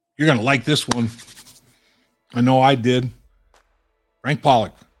You're going to like this one. I know I did. Frank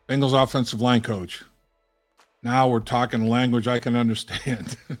Pollock, Bengals offensive line coach. Now we're talking language I can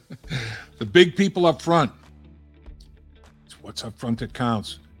understand. The big people up front. It's what's up front that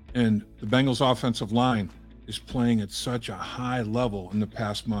counts. And the Bengals offensive line is playing at such a high level in the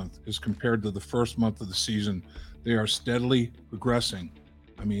past month as compared to the first month of the season. They are steadily progressing.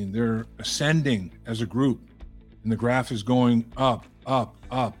 I mean, they're ascending as a group, and the graph is going up, up,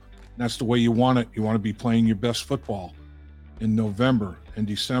 up. And that's the way you want it. You want to be playing your best football in November and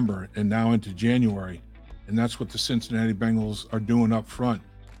December and now into January. And that's what the Cincinnati Bengals are doing up front.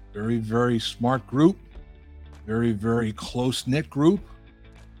 Very, very smart group, very, very close-knit group.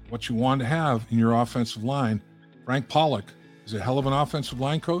 What you want to have in your offensive line. Frank Pollock is a hell of an offensive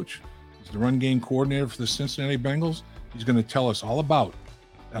line coach. He's the run game coordinator for the Cincinnati Bengals. He's going to tell us all about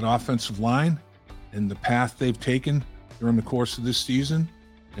that offensive line and the path they've taken during the course of this season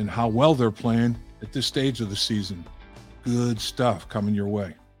and how well they're playing at this stage of the season. Good stuff coming your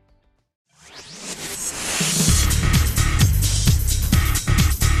way.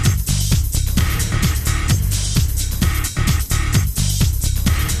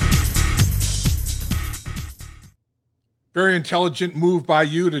 Very intelligent move by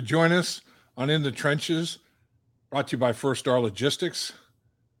you to join us on In the Trenches, brought to you by First Star Logistics.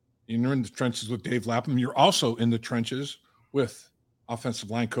 You're in the trenches with Dave Lapham. You're also in the trenches with offensive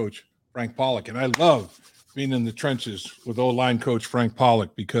line coach Frank Pollock. And I love being in the trenches with O-line coach Frank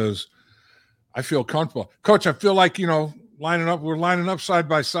Pollock because I feel comfortable. Coach, I feel like, we're lining up side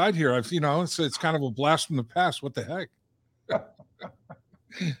by side here. It's kind of a blast from the past. What the heck?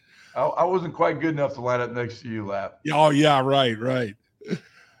 I wasn't quite good enough to line up next to you, Lap. Oh, yeah, right.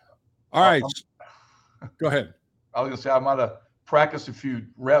 All right. Go ahead. I was going to say I might have practiced a few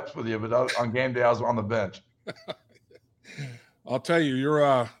reps with you, but on game day I was on the bench. I'll tell you,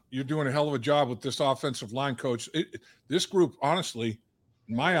 you're doing a hell of a job with this offensive line, coach. This group, honestly,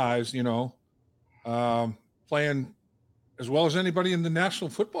 in my eyes, playing as well as anybody in the National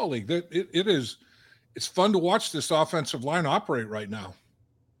Football League. It's fun to watch this offensive line operate right now.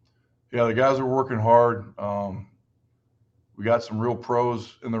 Yeah, the guys are working hard. We got some real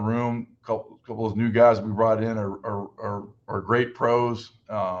pros in the room. A couple of those new guys we brought in are great pros,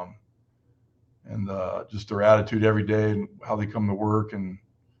 and just their attitude every day and how they come to work and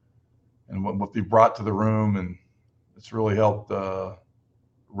what they brought to the room, and it's really helped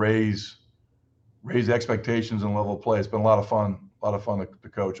raise expectations and level of play. It's been a lot of fun to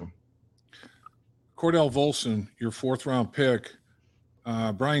coach them. Cordell Volson, your fourth round pick.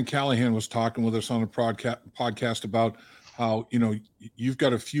 Brian Callahan was talking with us on a podcast about how, you've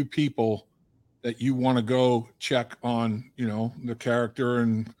got a few people that you want to go check on, the character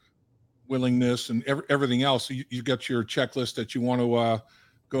and willingness and everything else. So you got your checklist that you want to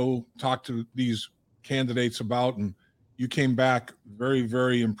go talk to these candidates about. And you came back very,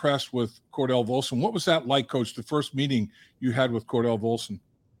 very impressed with Cordell Volson. What was that like, Coach, the first meeting you had with Cordell Volson?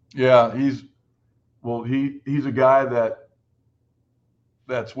 Yeah, he's a guy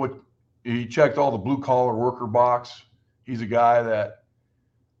that's what he checked all the blue collar worker box. He's a guy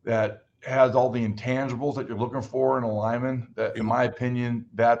that has all the intangibles that you're looking for in a lineman. That, in my opinion,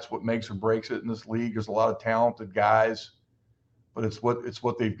 that's what makes or breaks it in this league. There's a lot of talented guys, but it's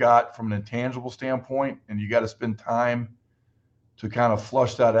what they've got from an intangible standpoint, and you got to spend time to kind of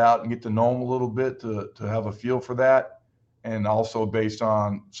flush that out and get to know them a little bit to have a feel for that. And also based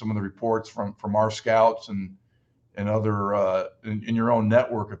on some of the reports from our scouts and other in your own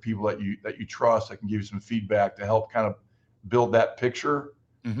network of people that you trust that can give you some feedback to help kind of build that picture.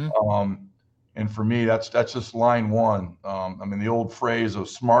 Mm-hmm. And for me, that's just line one. The old phrase of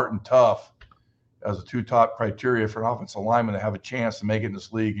smart and tough as the two top criteria for an offensive lineman to have a chance to make it in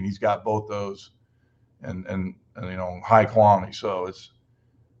this league, and he's got both those, and high quality. So it's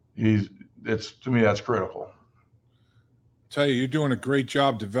to me that's critical. Tell you, you're doing a great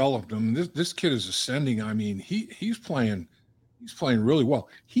job developing him. This kid is ascending. I mean, he's playing really well.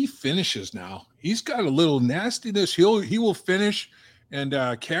 He finishes now. He's got a little nastiness. He will finish, and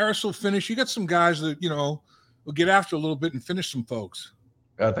Karras will finish. You got some guys that will get after a little bit and finish some folks.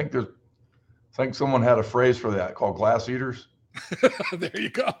 I think someone had a phrase for that called glass eaters. There you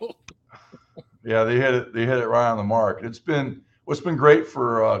go. Yeah, they hit it right on the mark. What's been great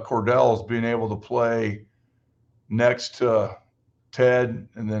for Cordell is being able to play next to Ted,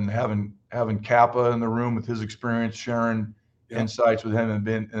 and then having Kappa in the room with his experience, sharing insights with him, and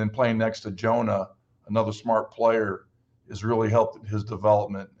then playing next to Jonah, another smart player, has really helped his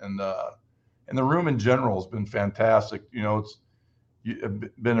development. And the room in general has been fantastic. You've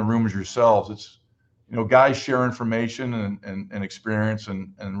been in rooms yourselves. It's guys share information and experience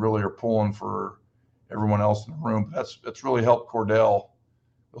and really are pulling for everyone else in the room. That's really helped Cordell.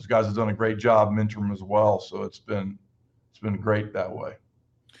 Those guys have done a great job mentoring as well. So it's been great that way.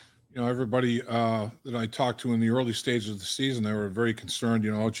 Everybody that I talked to in the early stages of the season, they were very concerned,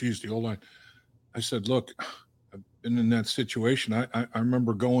 oh, geez, the O-line. I said, look, I've been in that situation. I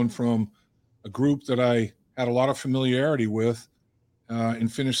remember going from a group that I had a lot of familiarity with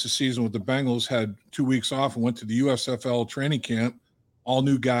and finished the season with the Bengals, had 2 weeks off and went to the USFL training camp, all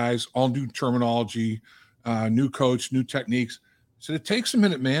new guys, all new terminology, new coach, new techniques. So it takes a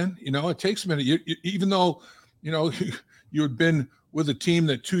minute, man. It takes a minute. Even though, you had been with a team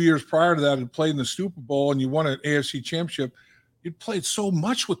that 2 years prior to that had played in the Super Bowl and you won an AFC championship, you'd played so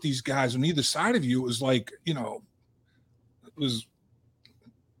much with these guys on either side of you. It was like, it was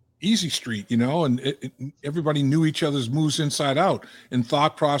easy street, and everybody knew each other's moves inside out and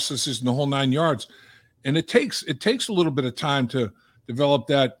thought processes and the whole 9 yards. And it takes a little bit of time to develop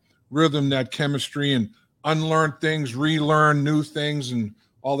that rhythm, that chemistry, and unlearn things, relearn new things, and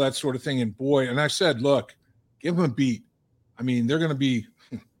all that sort of thing. And boy, and I said, look, give them a beat. I mean, they're going to be,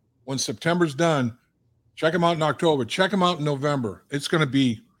 when September's done, check them out in October, check them out in November. It's going to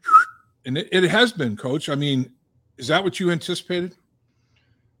be, and it has been, Coach. I mean, is that what you anticipated?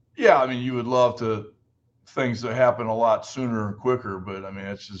 Yeah, I mean, you would love things to happen a lot sooner and quicker, but I mean,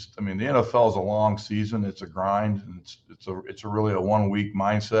 the NFL is a long season. It's a grind, and it's really a 1 week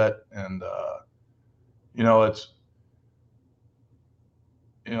mindset. And,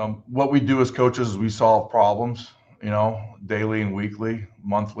 what we do as coaches is we solve problems, daily and weekly,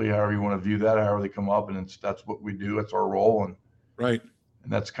 monthly, however you want to view that, however they come up. And that's what we do. It's our role. And right.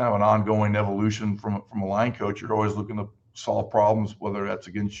 And that's kind of an ongoing evolution from a line coach. You're always looking to solve problems, whether that's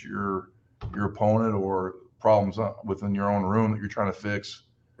against your opponent or problems within your own room that you're trying to fix.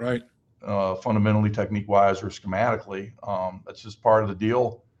 Right. Fundamentally, technique wise, or schematically. That's just part of the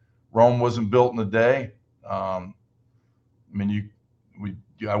deal. Rome wasn't built in a day. I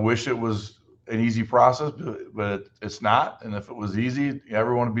wish it was an easy process, but it's not. And if it was easy,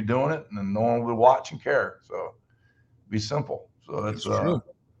 everyone would be doing it, and then no one would watch and care. So be simple. So it's true.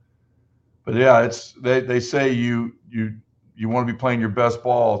 But yeah, they say you want to be playing your best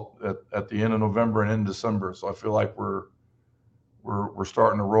ball at the end of November and in December. So I feel like we're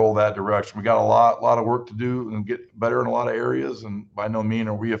starting to roll that direction. We got a lot of work to do and get better in a lot of areas, and by no means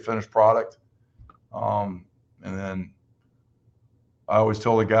are we a finished product. And then I always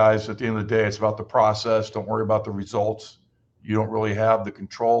tell the guys at the end of the day, it's about the process. Don't worry about the results. You don't really have the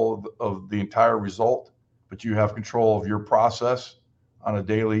control of the entire result, but you have control of your process on a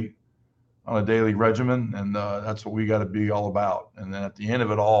daily regimen, and that's what we got to be all about. And then at the end of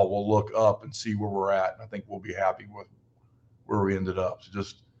it all, we'll look up and see where we're at, and I think we'll be happy with where we ended up. So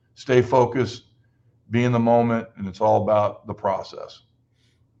just stay focused, be in the moment, and it's all about the process.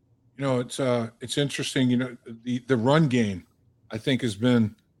 It's interesting. The run game, I think, has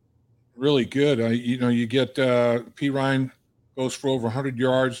been really good. You get P. Ryan goes for over 100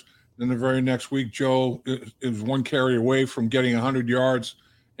 yards. Then the very next week, Joe is one carry away from getting 100 yards.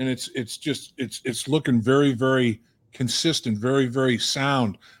 And it's looking very, very consistent, very, very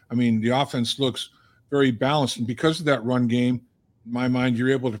sound. I mean, the offense looks very balanced. And because of that run game, in my mind,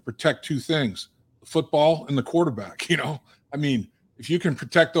 you're able to protect two things, the football and the quarterback. I mean, if you can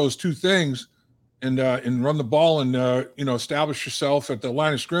protect those two things and run the ball and, establish yourself at the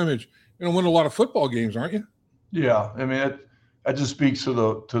line of scrimmage, you're going to win a lot of football games, aren't you? Yeah. I mean, that just speaks to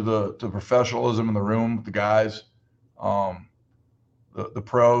the professionalism in the room with the guys. The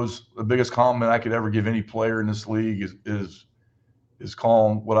pros. The biggest compliment I could ever give any player in this league is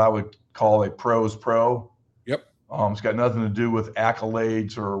calling what I would call a pro's pro. Yep. It's got nothing to do with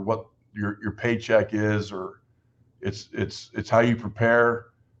accolades or what your paycheck is, or it's how you prepare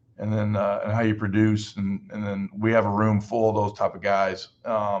and then and how you produce, and then we have a room full of those type of guys.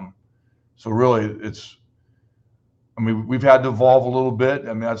 So really, we've had to evolve a little bit.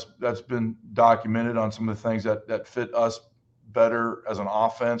 I mean, that's been documented on some of the things that fit us better as an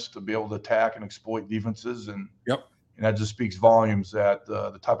offense to be able to attack and exploit defenses. And yep. And that just speaks volumes that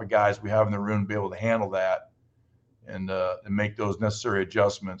the type of guys we have in the room to be able to handle that and make those necessary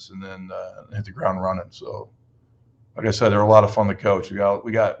adjustments and then hit the ground running. So, like I said, they're a lot of fun to coach. We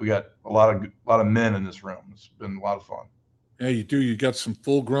got a lot of men in this room. It's been a lot of fun. Yeah, you do. You got some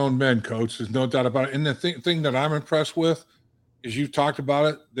full-grown men, Coach. There's no doubt about it. And the thing that I'm impressed with is you've talked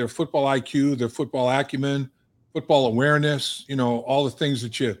about it, their football IQ, their football acumen, football awareness, all the things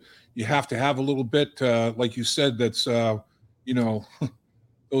that you have to have a little bit, like you said, that's, those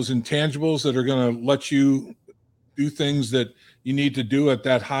intangibles that are going to let you do things that you need to do at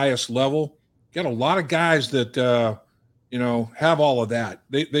that highest level. got a lot of guys that have all of that.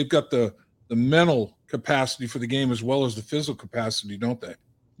 They've got the mental capacity for the game as well as the physical capacity, don't they?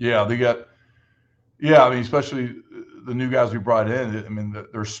 Yeah, they got. Yeah, I mean, especially the new guys we brought in. I mean,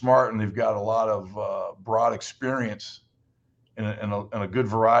 they're smart and they've got a lot of broad experience and a good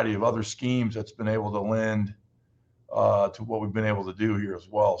variety of other schemes that's been able to lend to what we've been able to do here as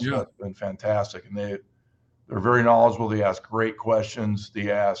well. So Yeah. that's been fantastic, and they're very knowledgeable. They ask great questions. They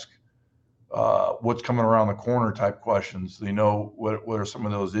ask what's coming around the corner type questions. They know what are some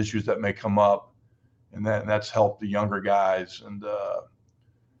of those issues that may come up, and that's helped the younger guys. And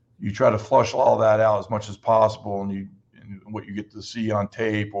you try to flush all that out as much as possible, and what you get to see on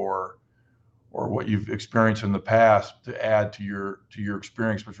tape or what you've experienced in the past to add to your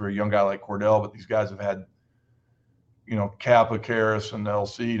experience, especially for a young guy like Cordell. But these guys have had, Kappa, Karras, and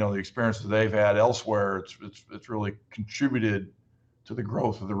LC, the experiences they've had elsewhere. It's really contributed to the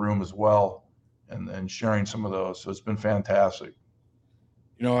growth of the room as well, and sharing some of those. So it's been fantastic.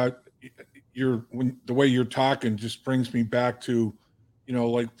 The way you're talking just brings me back to,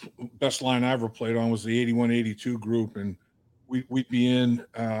 like best line I ever played on was the 81-82 group, and we'd be in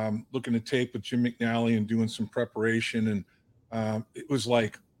looking at tape with Jim McNally and doing some preparation, and it was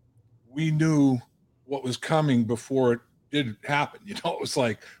like we knew what was coming before it did happen. It was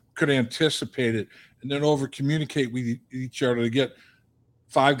like we could anticipate it and then over communicate with each other to get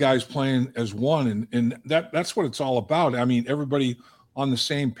five guys playing as one, and that's what it's all about. I mean, everybody on the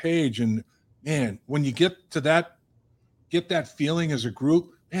same page, and man, when you get that feeling as a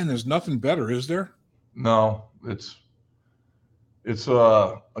group, man, there's nothing better, is there? No, it's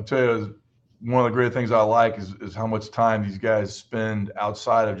I'll tell you, one of the great things I like is how much time these guys spend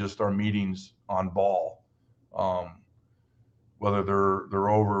outside of just our meetings on ball. Whether they're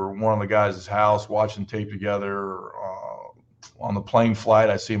over one of the guys' house watching tape together, or on the plane flight,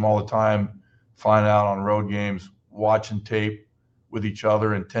 I see them all the time flying out on road games, watching tape with each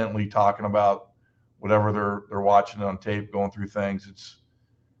other, intently talking about whatever they're watching on tape, going through things.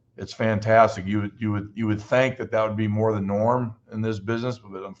 It's fantastic. You would think that would be more the norm in this business,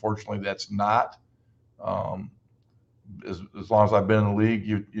 but unfortunately that's not. As long as I've been in the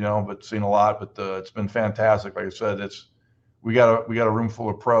league, but seen a lot. But it's been fantastic. Like I said, we got a room full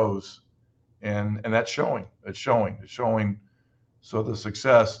of pros, and that's showing. It's showing. So the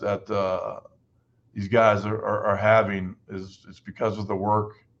success that these guys are having is because of the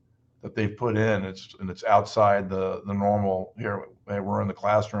work that they've put in. It's outside the normal. Here we're in the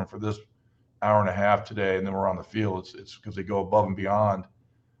classroom for this hour and a half today, and then we're on the field. It's because they go above and beyond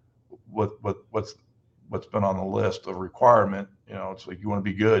what's been on the list of requirement. It's like, you want to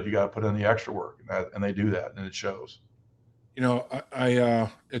be good, you got to put in the extra work, and they do that, and it shows. I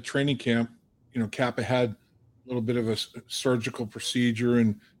at training camp, Kappa had a little bit of a surgical procedure,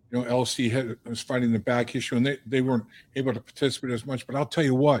 and LC was fighting the back issue, and they weren't able to participate as much. But I'll tell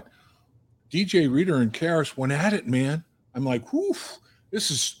you what, DJ Reader and Karras went at it, man. I'm like, whoo, this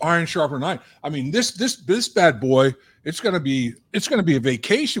is iron sharper iron. I mean, this bad boy, it's gonna be a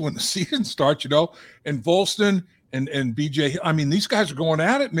vacation when the season starts, And Volston and BJ, I mean, these guys are going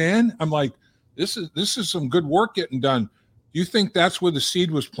at it, man. I'm like, this is some good work getting done. Do you think that's where the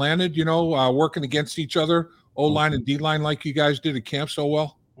seed was planted? Working against each other, O-line and D-line, like you guys did at camp so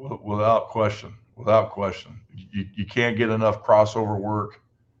well. Without question. You can't get enough crossover work.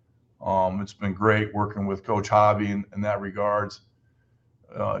 It's been great working with Coach Hobby in that regards.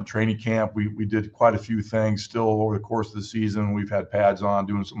 In training camp, we did quite a few things still over the course of the season. We've had pads on,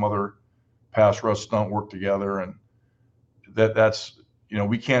 doing some other pass rush stunt work together, and that's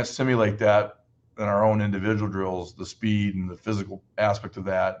we can't simulate that in our own individual drills, the speed and the physical aspect of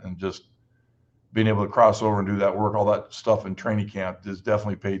that, and just being able to cross over and do that work, all that stuff in training camp has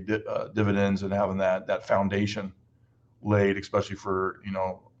definitely paid dividends, and having that foundation laid, especially for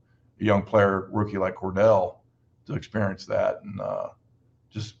a young player, rookie like Cordell, to experience that. And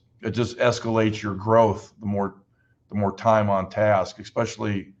it just escalates your growth the more time on task,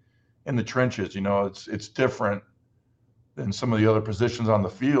 especially in the trenches. It's different than some of the other positions on the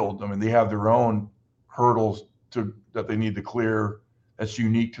field. I mean, they have their own hurdles that they need to clear that's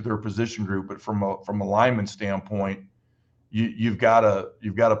unique to their position group. But from a lineman standpoint, you've got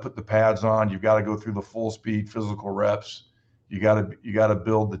to put the pads on. You've got to go through the full speed physical reps. You got to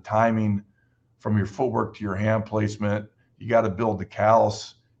build the timing from your footwork to your hand placement. You got to build the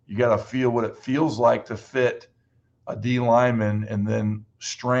callus. You got to feel what it feels like to fit a D lineman and then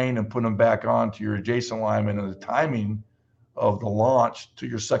strain and put them back on to your adjacent lineman, and the timing of the launch to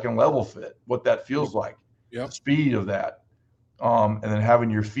your second level fit, what that feels like, the speed of that, and then having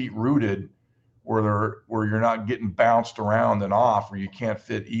your feet rooted where you're not getting bounced around and off, where you can't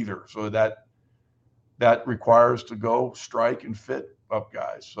fit either. So that that requires to go strike and fit up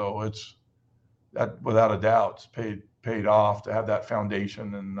guys. So it's that, without a doubt, it's paid off to have that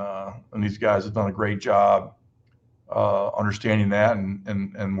foundation, and these guys have done a great job understanding that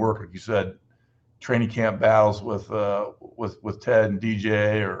and work, like you said, training camp battles with Ted and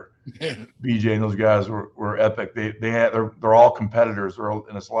DJ or BJ and those guys were epic. They're all competitors,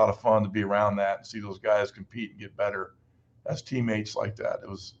 and it's a lot of fun to be around that and see those guys compete and get better as teammates like that.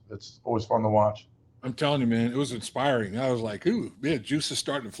 It's always fun to watch. I'm telling you, man, it was inspiring. I was like, ooh, man, juice is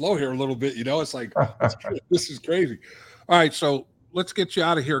starting to flow here a little bit. It's like, this is crazy. All right, so let's get you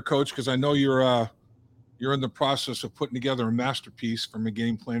out of here, Coach, because I know you're in the process of putting together a masterpiece from a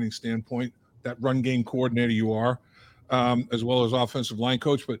game planning standpoint, that run game coordinator you are, as well as offensive line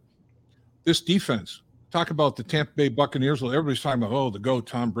coach. But this defense, talk about the Tampa Bay Buccaneers. Well, everybody's talking about, the GOAT,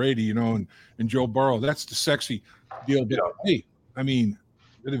 Tom Brady, and Joe Burrow. That's the sexy deal. But hey, I mean,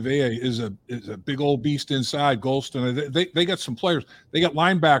 Vita is a big old beast inside. Golston, they got some players. They got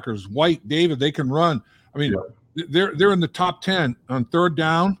linebackers, White, David. They can run. I mean, they're in the top 10 on third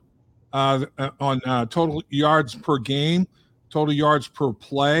down, on total yards per game, total yards per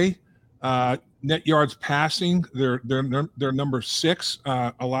play, net yards passing. They're number 6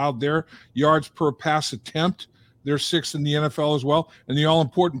 allowed there. Yards per pass attempt, they're 6th in the NFL as well. And the all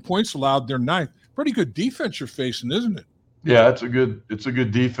important points allowed, they're 9th. Pretty good defense you're facing, isn't it? Yeah, it's a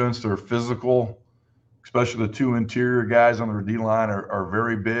good defense. They're physical, especially the 2 interior guys on their D-line are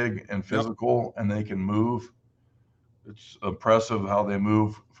very big and physical, and they can move. It's impressive how they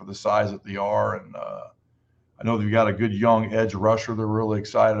move for the size that they are. And I know they've got a good young edge rusher they're really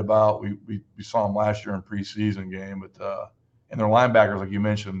excited about. We saw them last year in preseason game, but and their linebackers, like you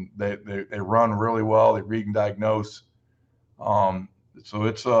mentioned, they run really well. They read and diagnose. So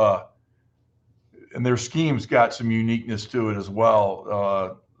it's and their scheme's got some uniqueness to it as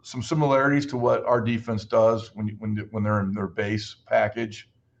well. Some similarities to what our defense does when they're in their base package,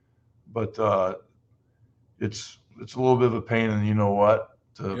 but it's a little bit of a pain in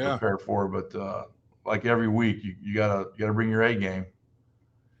to prepare for. But like every week, you gotta bring your A game.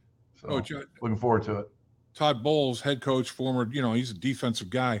 So Coach, looking forward to it. Todd Bowles, head coach, former, he's a defensive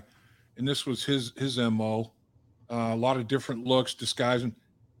guy, and this was his MO. A lot of different looks, disguising.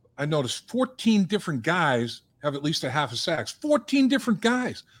 I noticed 14 different guys have at least a half a sack. 14 different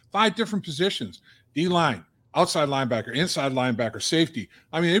guys, 5 different positions: D-line, outside linebacker, inside linebacker, safety.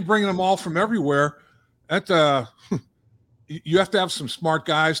 I mean, they're bringing them all from everywhere. You have to have some smart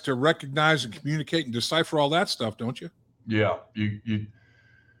guys to recognize and communicate and decipher all that stuff, don't you? Yeah, you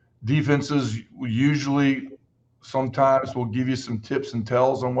defenses usually sometimes will give you some tips and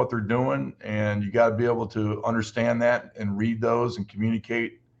tells on what they're doing, and you got to be able to understand that and read those and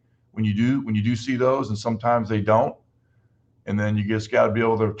communicate when you do see those, and sometimes they don't. And then you just got to be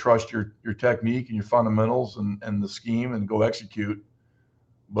able to trust your technique and your fundamentals and the scheme and go execute.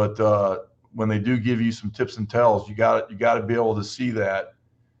 But when they do give you some tips and tells, you got to be able to see that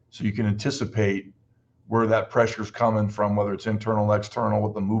so you can anticipate where that pressure is coming from, whether it's internal, external,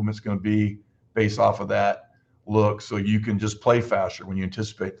 what the movement's going to be based off of that look, so you can just play faster when you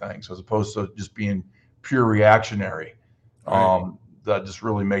anticipate things as opposed to just being pure reactionary. Right. That just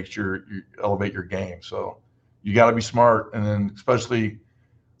really makes you elevate your game. So you got to be smart, and then especially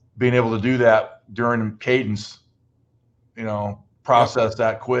being able to do that during cadence, process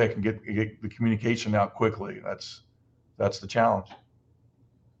that quick and get the communication out quickly. That's the challenge.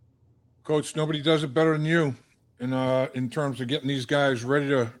 Coach, nobody does it better than you in terms of getting these guys ready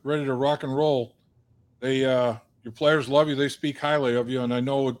to rock and roll. Your players love you. They speak highly of you, and I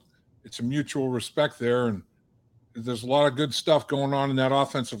know it's a mutual respect there. And there's a lot of good stuff going on in that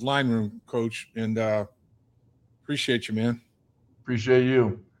offensive line room, Coach, and appreciate you, man. Appreciate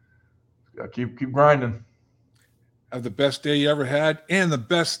you. Keep grinding. Have the best day you ever had and the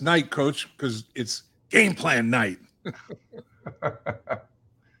best night, Coach, because it's game plan night.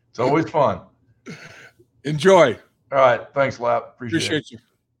 It's always fun. Enjoy. All right. Thanks, Lap. Appreciate you.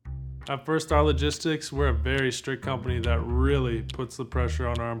 At First Star Logistics, we're a very strict company that really puts the pressure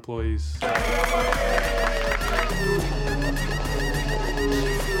on our employees.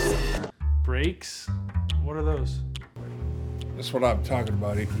 Brakes? What are those? That's what I'm talking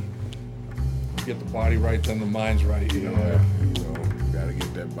about, Icky. Get the body right, then the mind's right. Gotta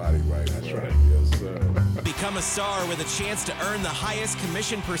get that body right. That's right. Yes, sir. Become a star with a chance to earn the highest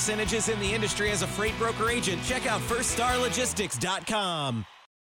commission percentages in the industry as a freight broker agent. Check out FirstStarLogistics.com.